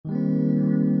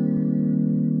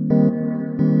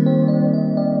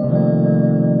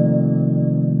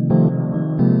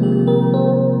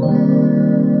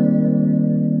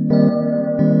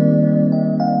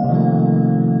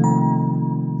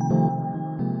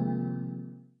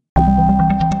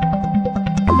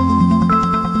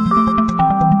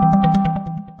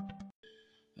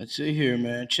Let's see here,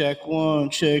 man. Check one,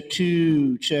 check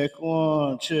two, check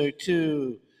one, check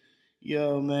two.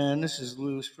 Yo, man, this is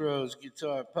Louis Pro's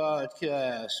Guitar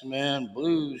Podcast, man.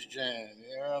 Blues Jam.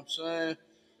 You know what I'm saying?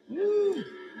 Woo.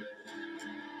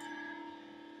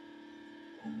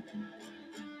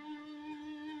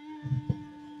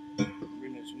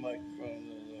 Bring this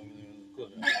microphone over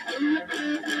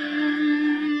there.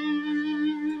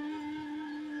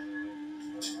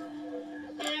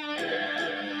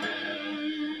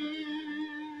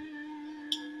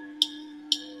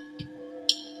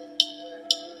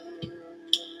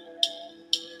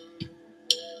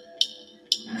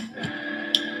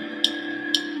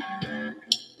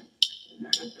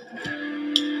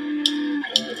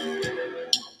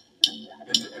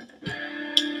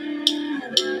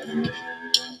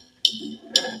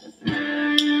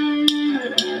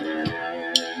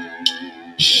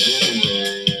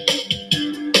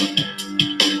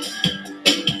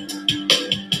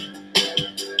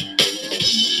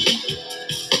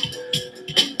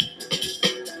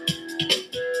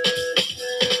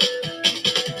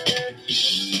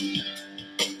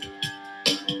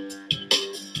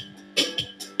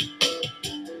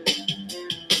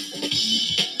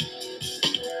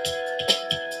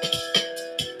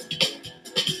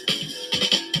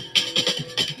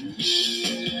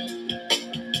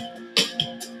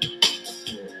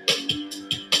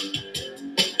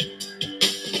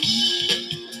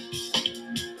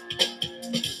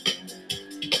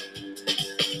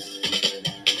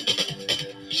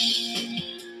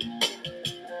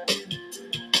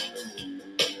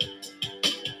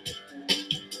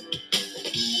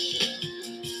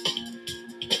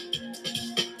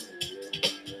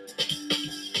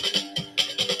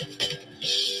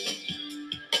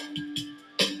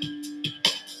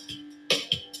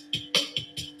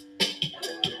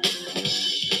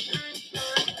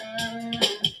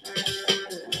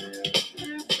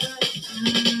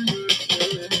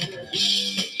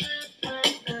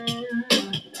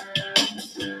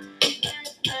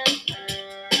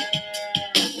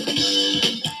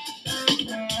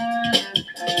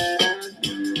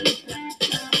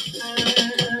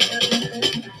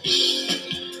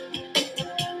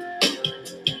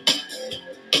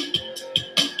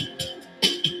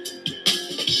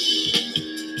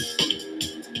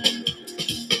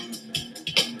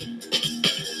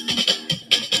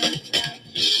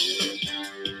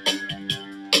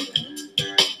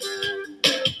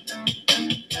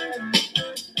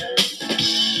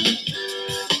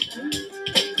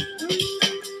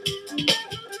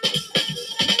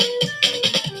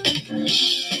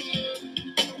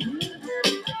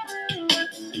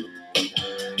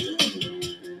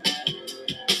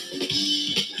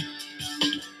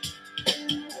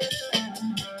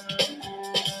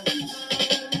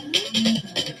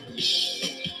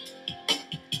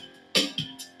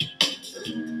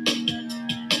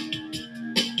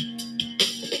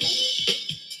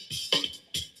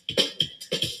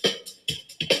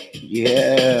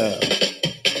 Yeah.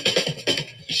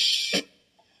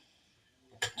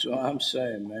 That's what I'm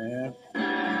saying, man.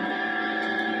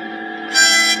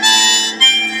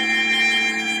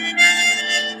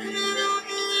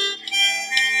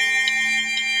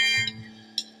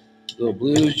 Little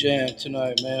blues jam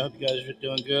tonight, man. Hope you guys are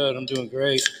doing good. I'm doing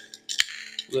great.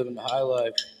 Living the high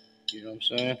life. You know what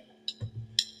I'm saying?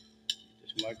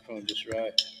 This microphone just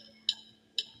right.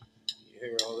 You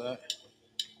hear all that?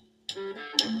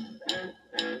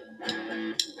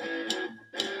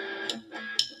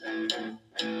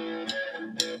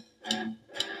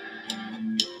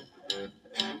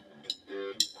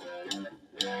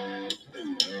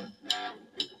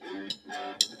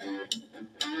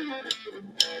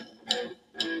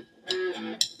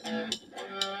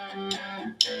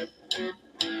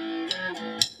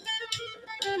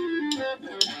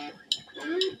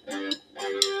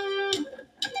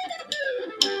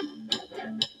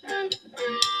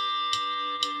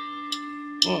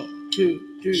 One,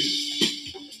 two, three.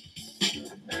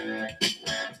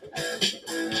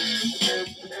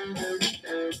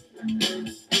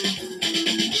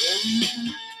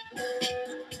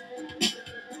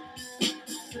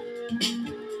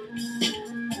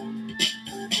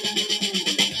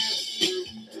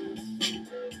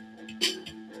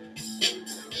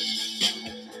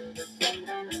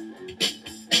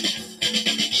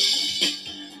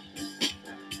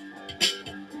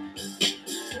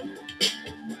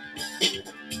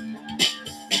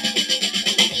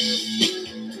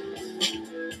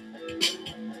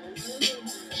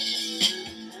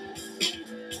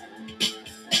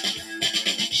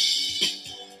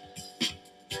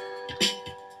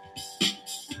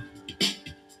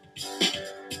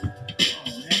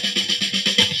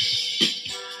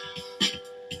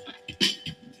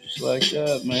 like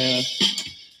that, man.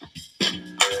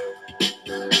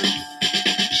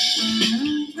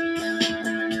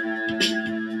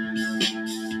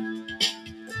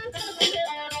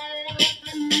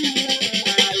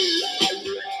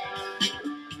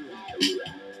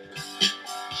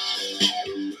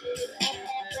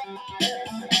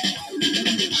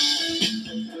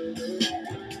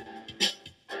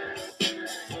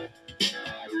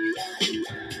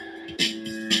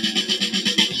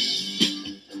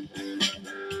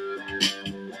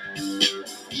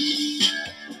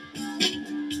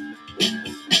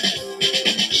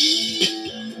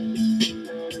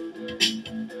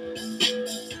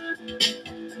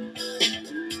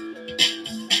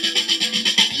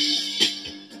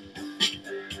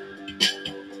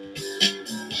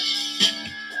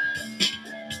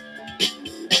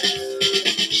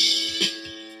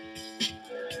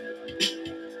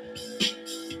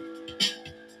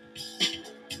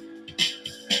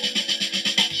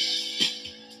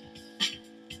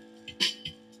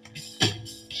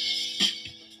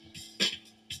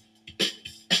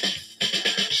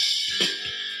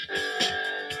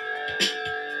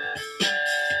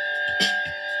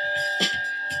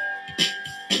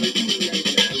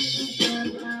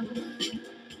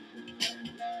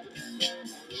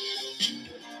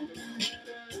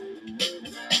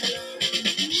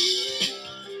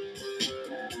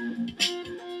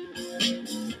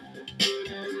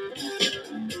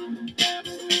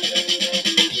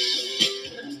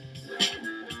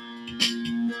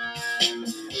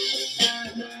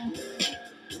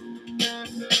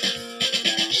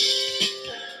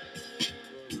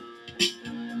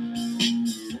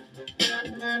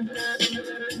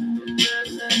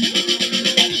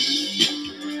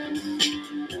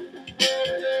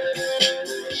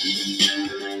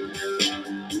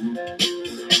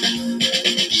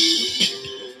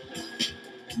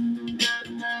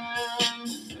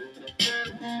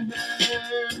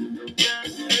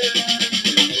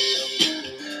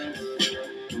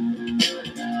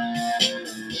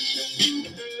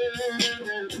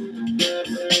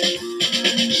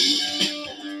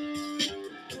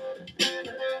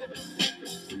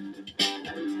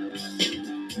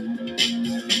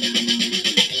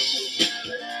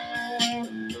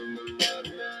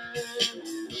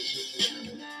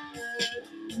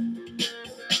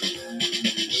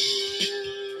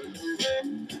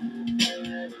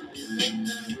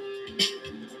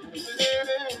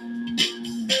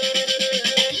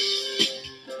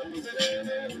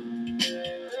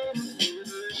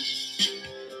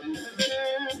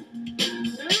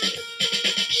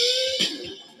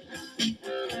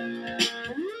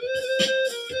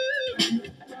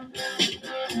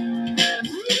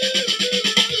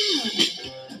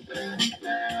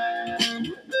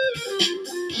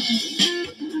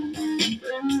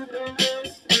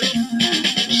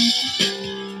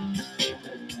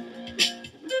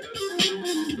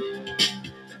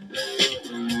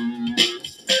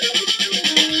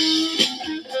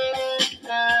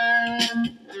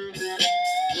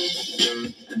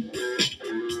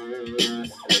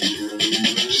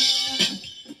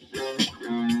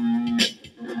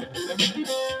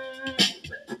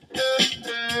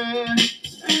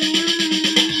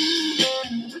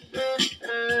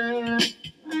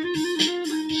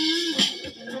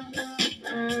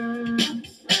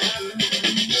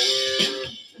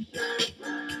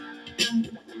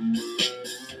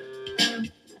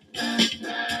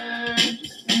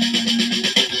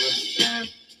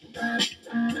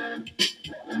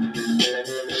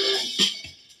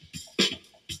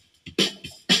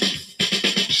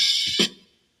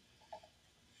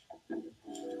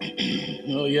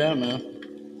 Oh yeah, man.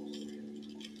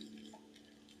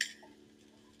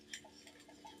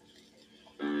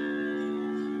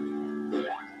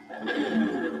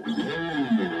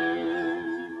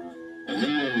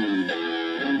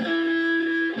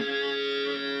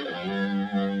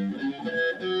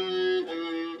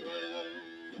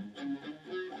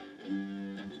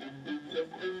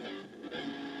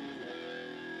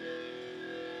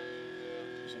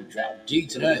 Some drop D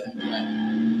tonight.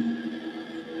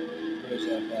 Where's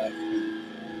that back?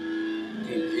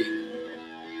 D.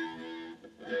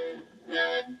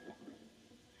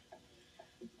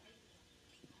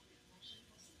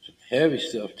 Some heavy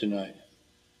stuff tonight.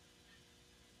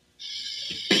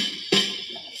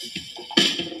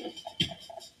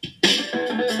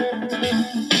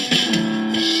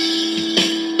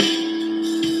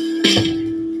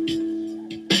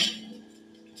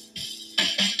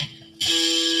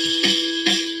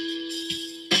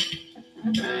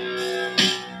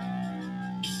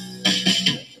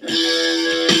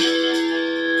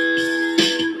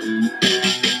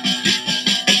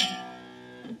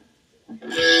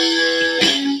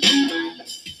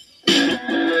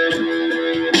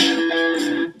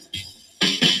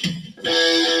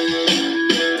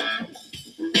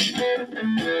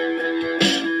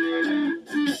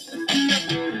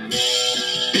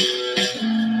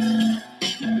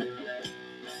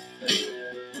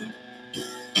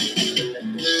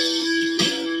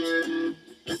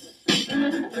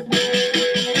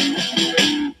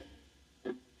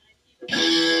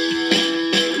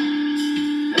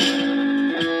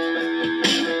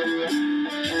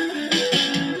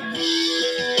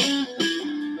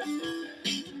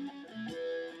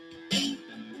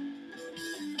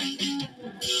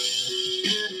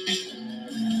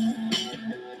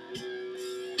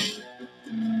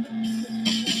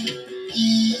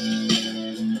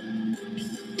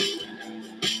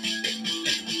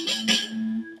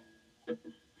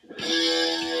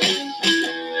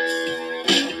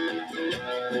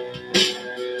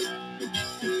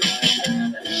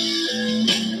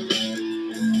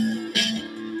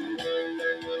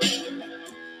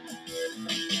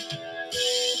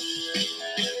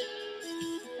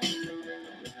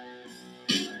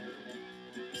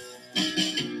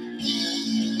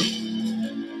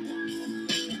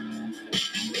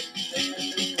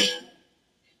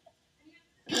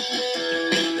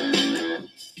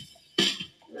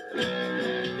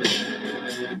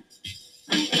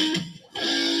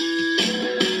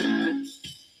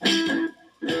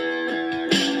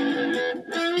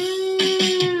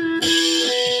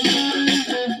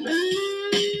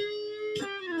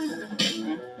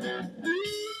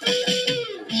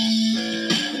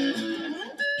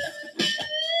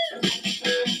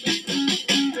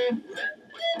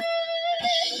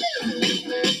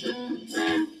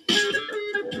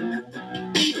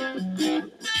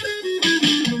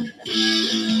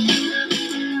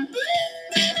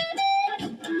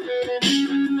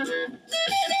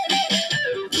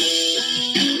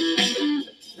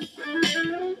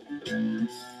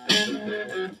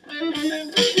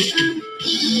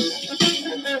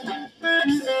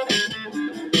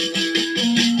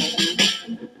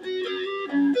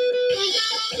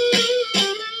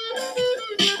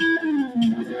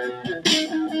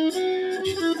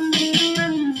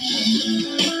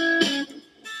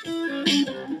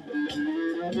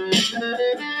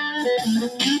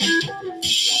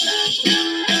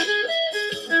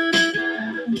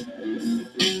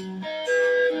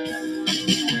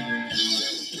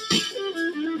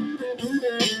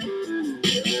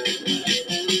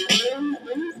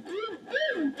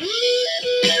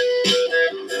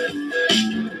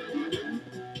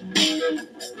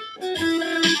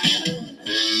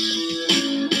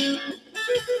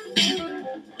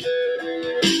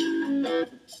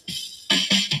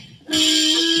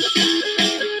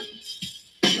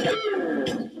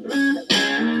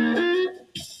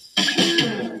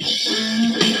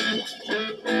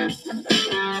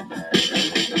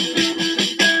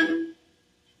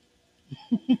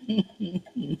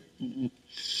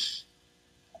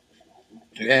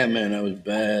 Yeah, man, that was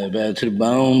bad. Bad to the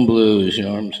bone blues, you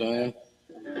know what I'm saying?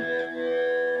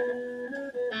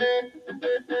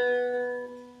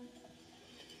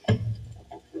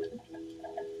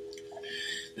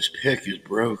 This pick is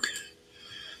broke.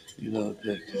 You know the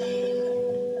pick.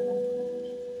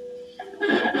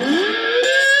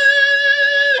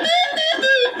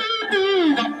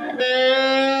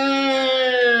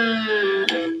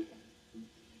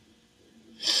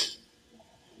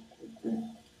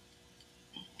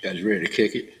 Guys ready to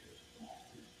kick it?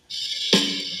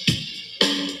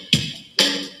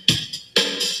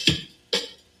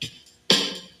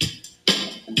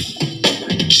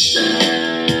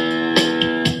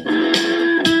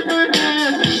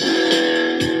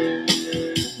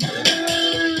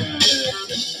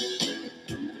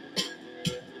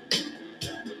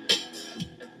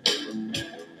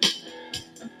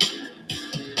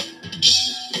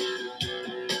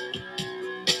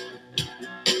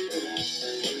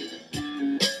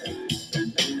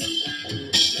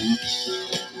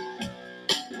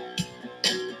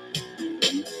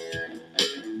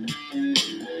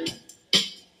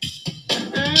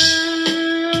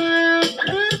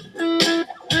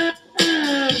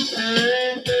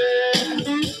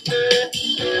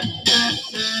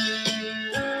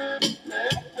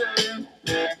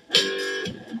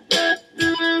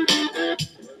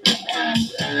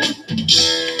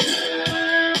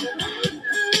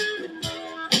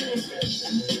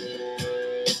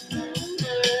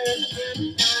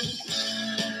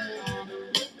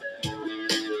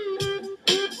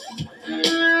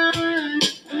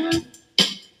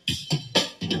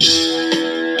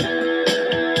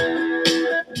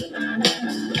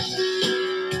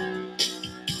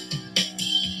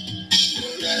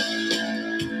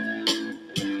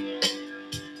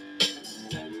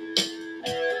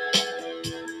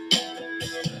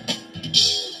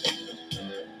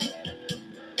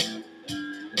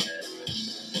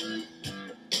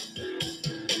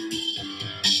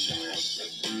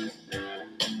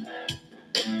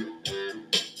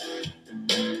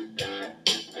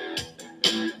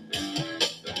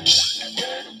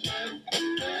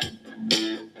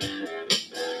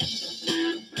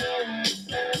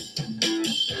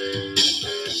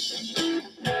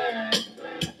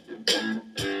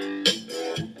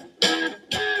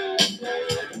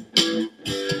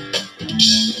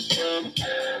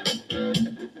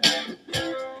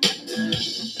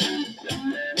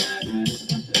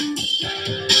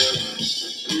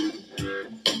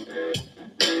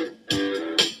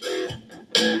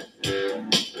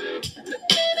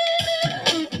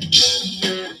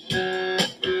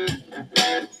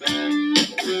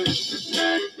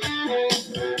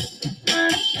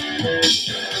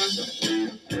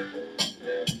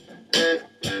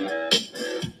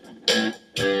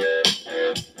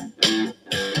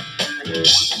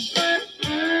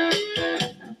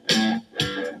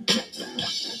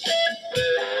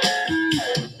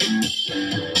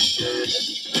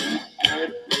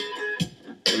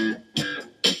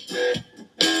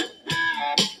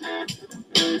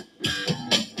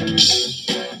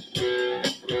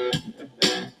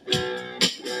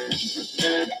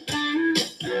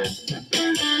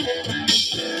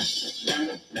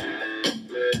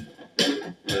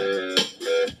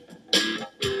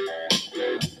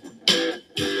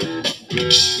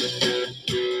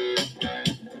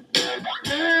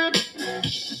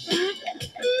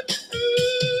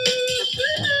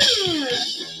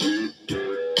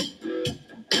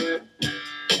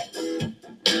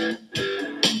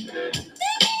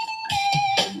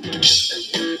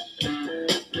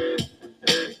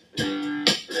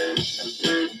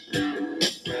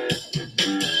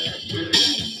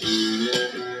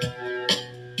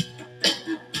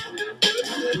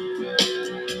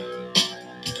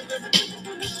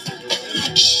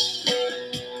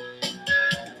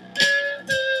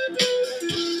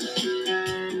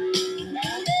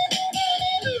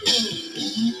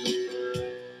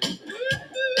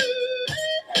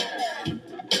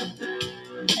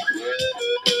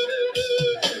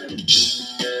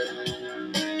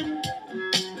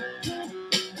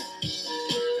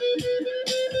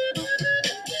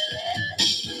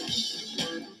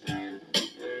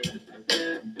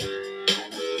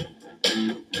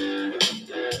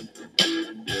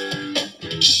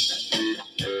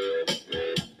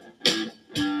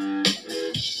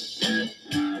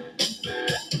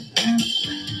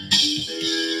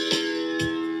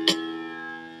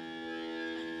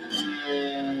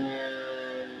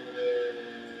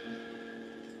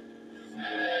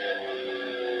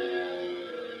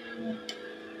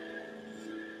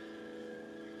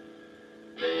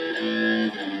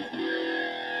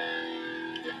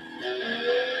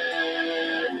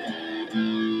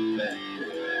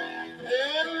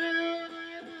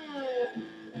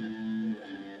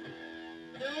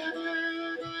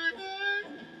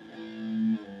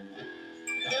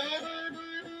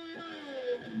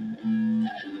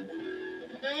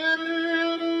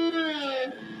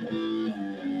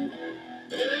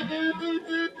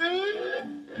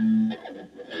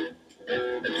 Yeah,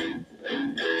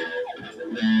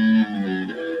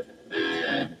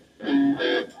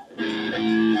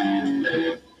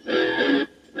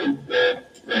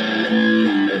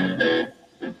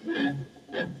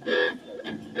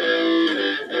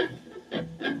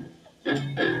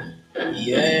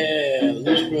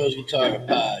 Loose Bros Guitar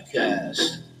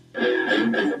Podcast. Here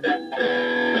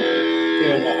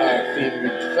on the Heart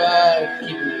Fever 5,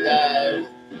 keeping it live.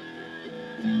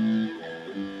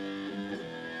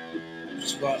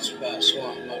 Sponsored by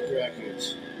Swamp Muck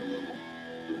Records.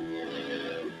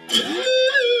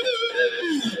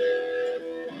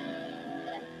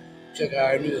 Check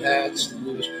out our new hats, the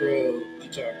Lewis Pro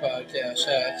Guitar Podcast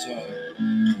hats on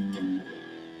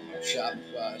our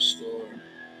Shopify store,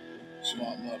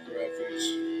 Swamp Muck Records,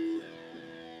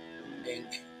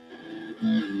 Inc.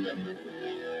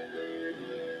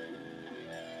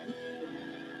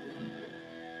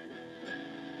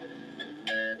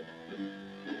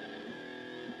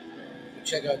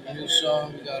 Check out the new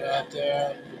song we got out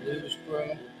there, the Lewis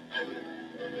Pro.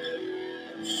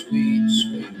 Sweet,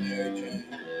 Sweet Mary Jane.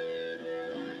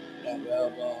 Got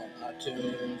available on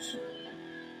iTunes.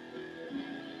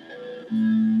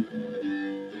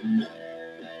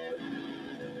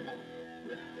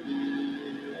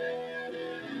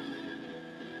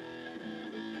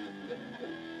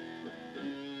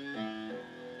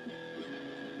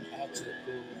 Out to the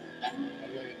cool man. I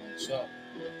gotta get what's up.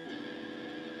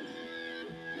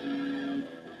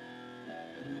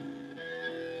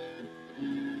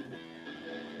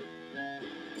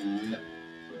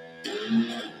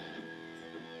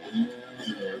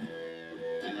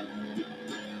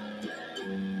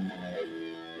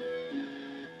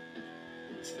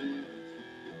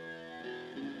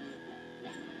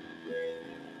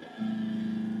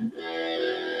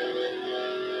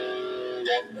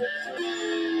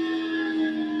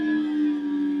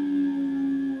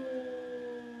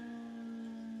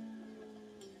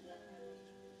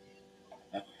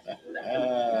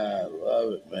 I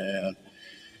love it, man.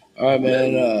 All right,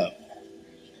 man.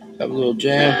 Have a little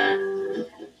jam.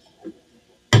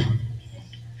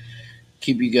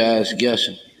 Keep you guys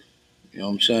guessing. You know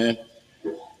what I'm saying?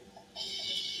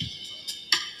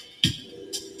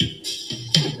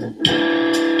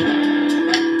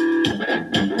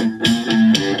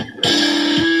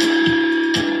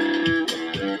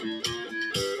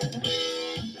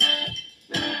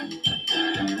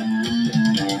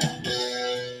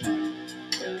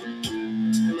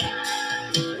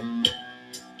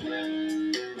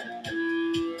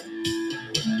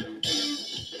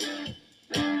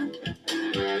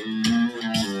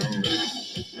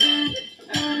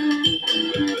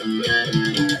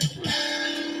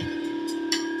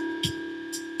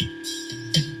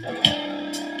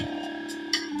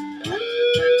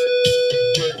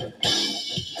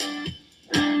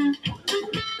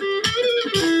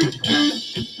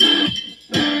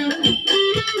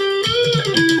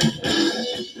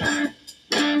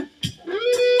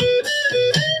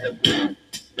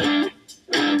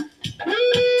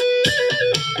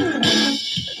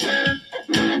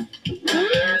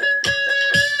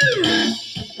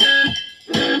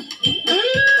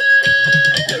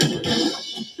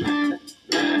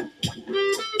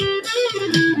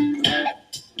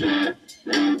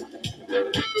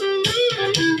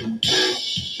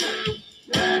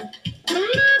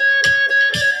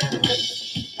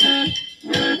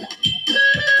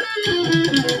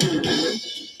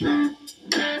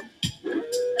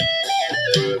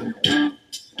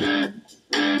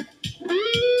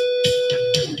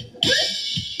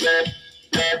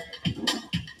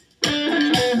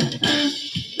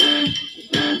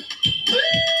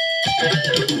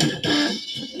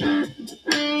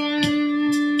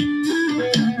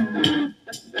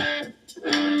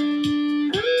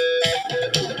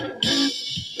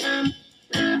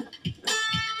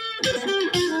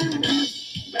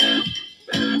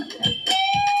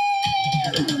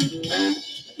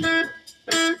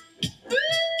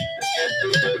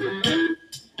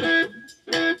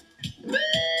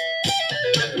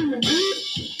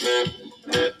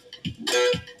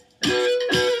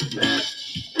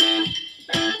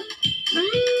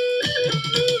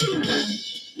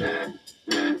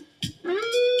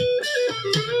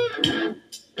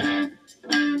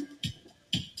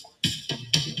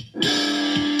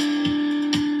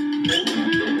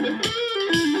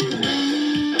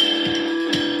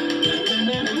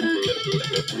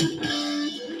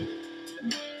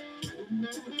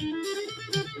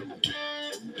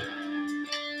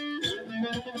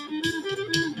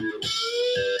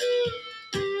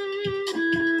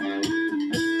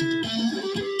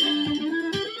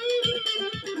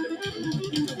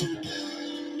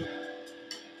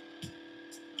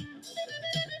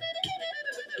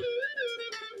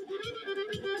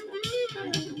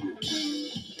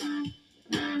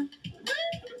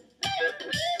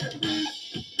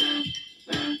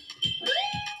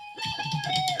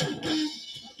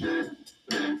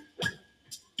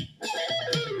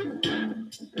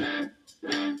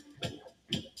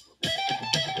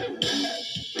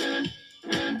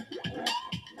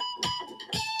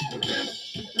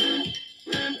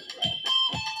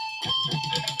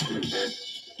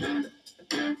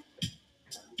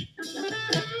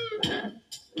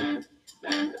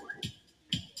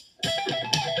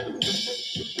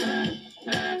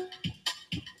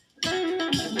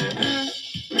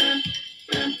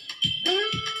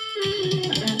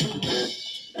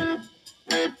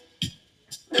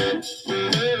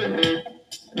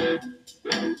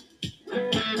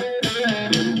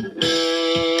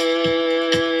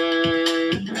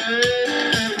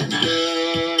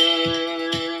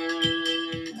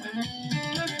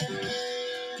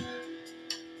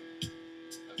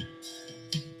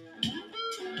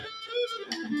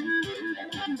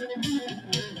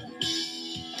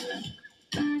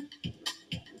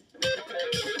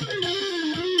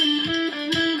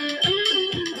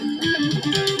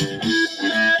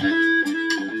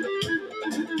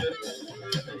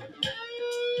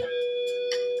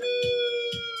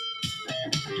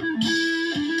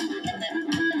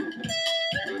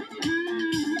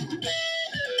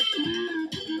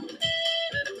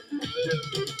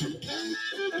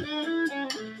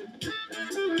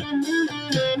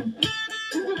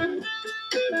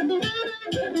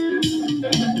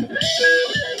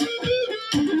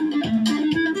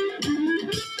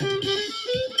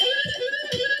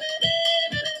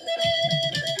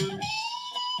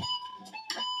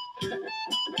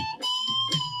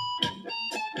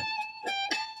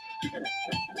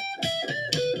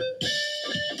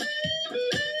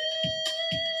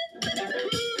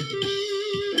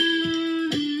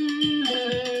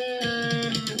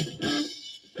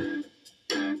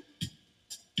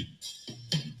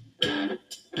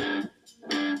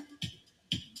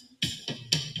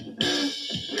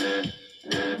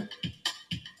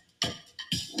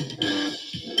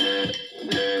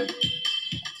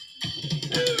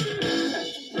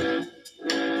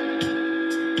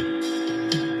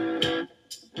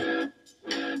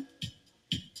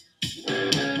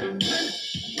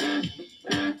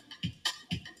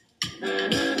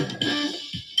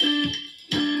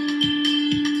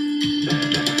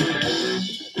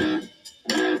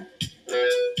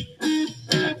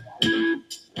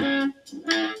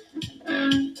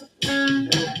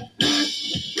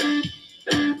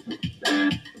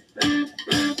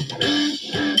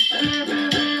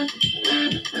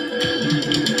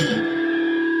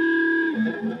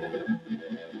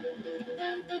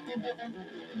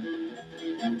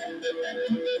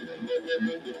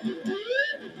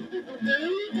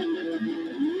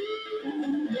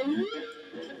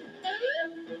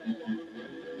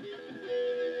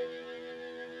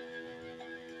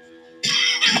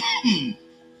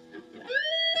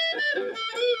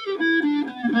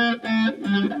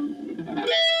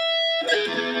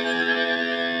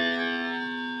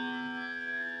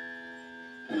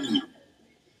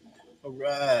 All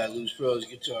right, Loose Pros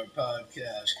Guitar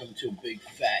Podcast coming to a big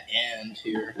fat end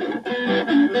here.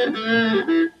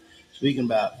 Speaking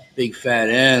about big fat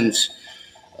ends,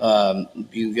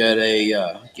 you got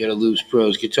get a Loose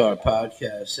Pros Guitar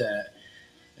Podcast at.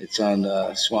 It's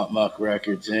on Swamp Muck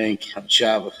Records Inc. on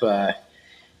Shopify,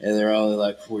 and they're only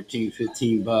like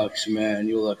 $14-15, man.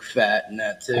 You'll look fat in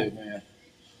that too, man.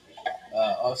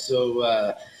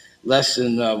 Also,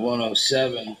 Lesson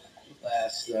 107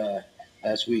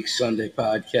 last week's Sunday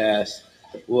podcast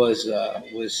was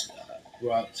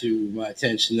brought to my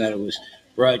attention that it was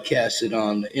broadcasted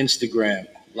on Instagram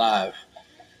live.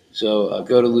 So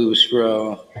go to Lewis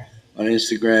Pro on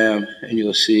Instagram and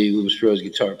you'll see Lewis Pro's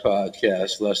Guitar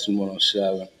Podcast, Lesson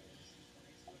 107.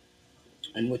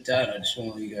 And with that, I just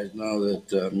want to let you guys know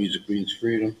that music means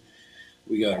freedom.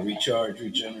 We got to recharge,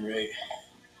 regenerate,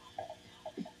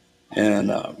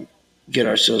 and get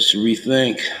ourselves to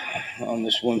rethink on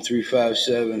this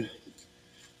 1357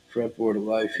 fretboard of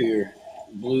life here.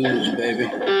 Blues, baby.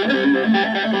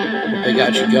 They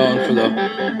got you going for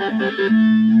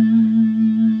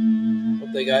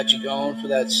hope they got you going for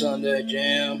that Sunday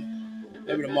jam.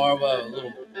 Maybe tomorrow we'll have a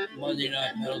little Monday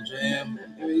night metal jam.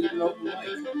 Maybe even open mic.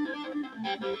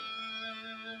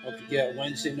 Don't forget,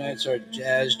 Wednesday nights our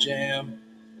jazz jam.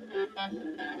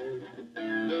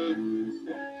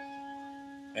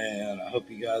 And I hope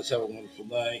you guys have a wonderful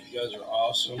night. You guys are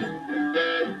awesome.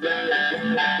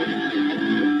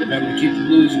 Remember to keep the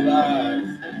blues alive.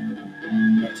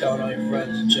 By telling all your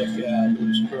friends to check out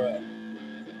Blues Pro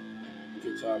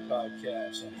Guitar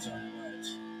Podcast on Sunday nights.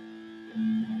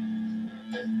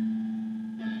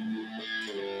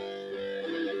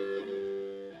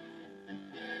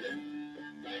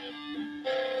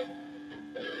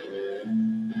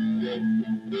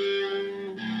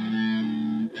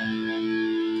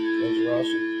 Those are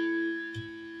awesome.